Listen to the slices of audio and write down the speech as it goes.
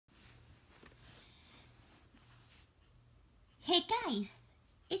Hey guys,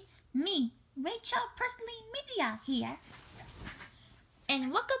 it's me, Rachel Personally Media here,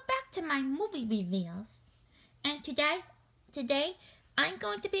 and welcome back to my movie reveals. And today I'm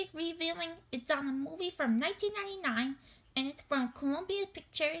going to be revealing it's on a movie from 1999, and it's from Columbia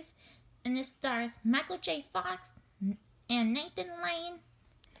Pictures, and it stars Michael J. Fox and Nathan Lane,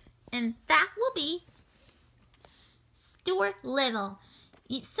 and that will be Stuart Little.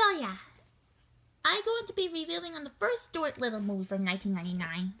 So yeah, I'm going to be revealing on the first Stuart Little movie from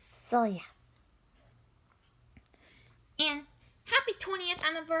 1999. So yeah. And happy 20th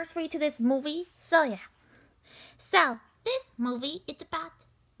anniversary to this movie. So yeah. So this movie, it's about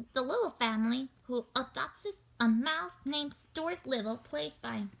the Little family who adopts a mouse named Stuart Little, played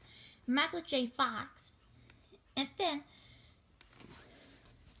by Michael J. Fox. And then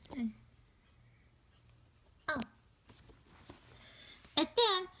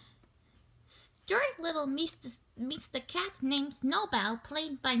Stuart Little meets the cat named Snowbell,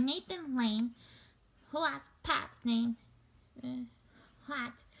 played by Nathan Lane, who has pets named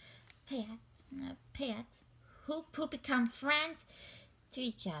pets who become friends to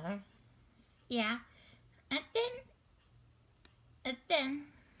each other. Yeah, and then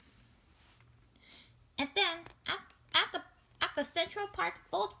at the Central Park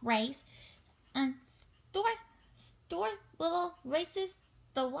boat race, and Stuart Little races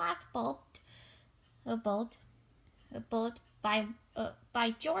the last boat by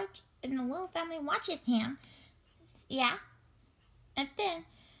George, and the Little family watches him. Yeah, and then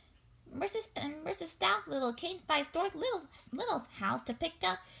Mrs. Stout Little came by Stuart Little's house to pick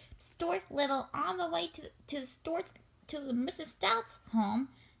up Stuart Little on the way to Mrs. Stout's home.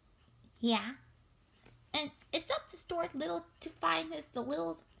 Yeah, and it's up to Stuart Little to find the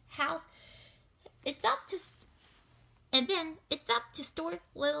Little's house. It's up to Stuart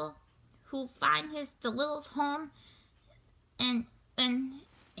Little who find the Little's home, and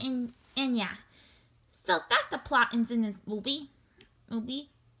yeah. So that's the plot in this movie.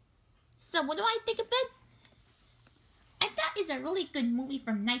 So what do I think of it? I thought it's a really good movie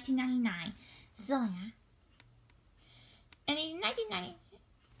from 1999. So yeah. And in 1990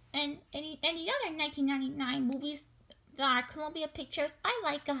 and the other 1999 movies that are Columbia Pictures I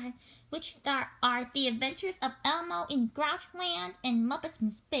like are The Adventures of Elmo in Grouchland and Muppets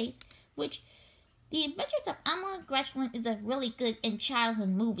from Space, which The Adventures of Elmo in Grouchland is a really good and childhood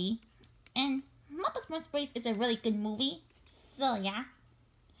movie, and Muppets from Space is a really good movie. So yeah.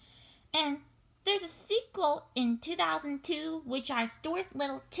 And there's a sequel in 2002, which are Stuart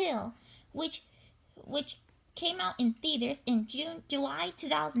Little 2, which came out in theaters in July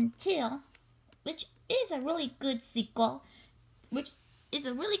 2002, which is a really good sequel,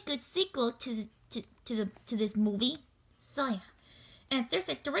 to this movie. So yeah. And there's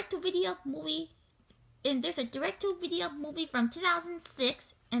a direct-to-video movie from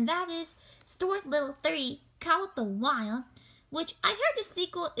 2006, and that is Stuart Little 3, Call of the Wild, which I heard the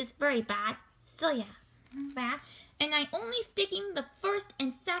sequel is very bad. So yeah, bad. And I'm only sticking the first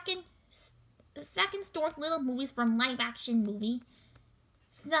and second Stuart Little movies from live-action movie.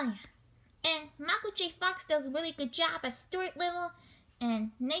 So yeah. And Michael J. Fox does a really good job as Stuart Little,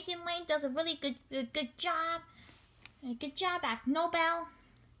 and Nathan Lane does a really good job. A good job as Snowbell.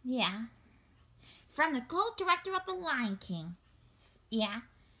 Yeah. From the co-director of The Lion King. Yeah.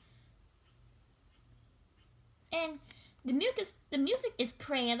 And the music is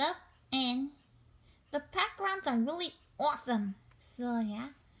creative, and the backgrounds are really awesome. So yeah.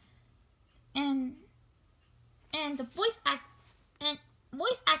 And the voice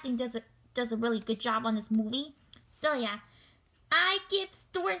acting does a really good job on this movie. So yeah. I give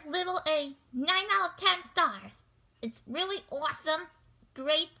Stuart Little a 9 out of 10 stars. It's really awesome,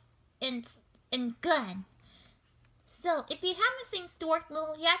 great, and good. So if you haven't seen Stuart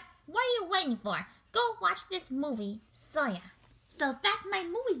Little yet, what are you waiting for? Go watch this movie. So yeah. So that's my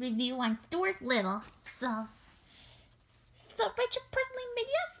movie review on Stuart Little. So Rachel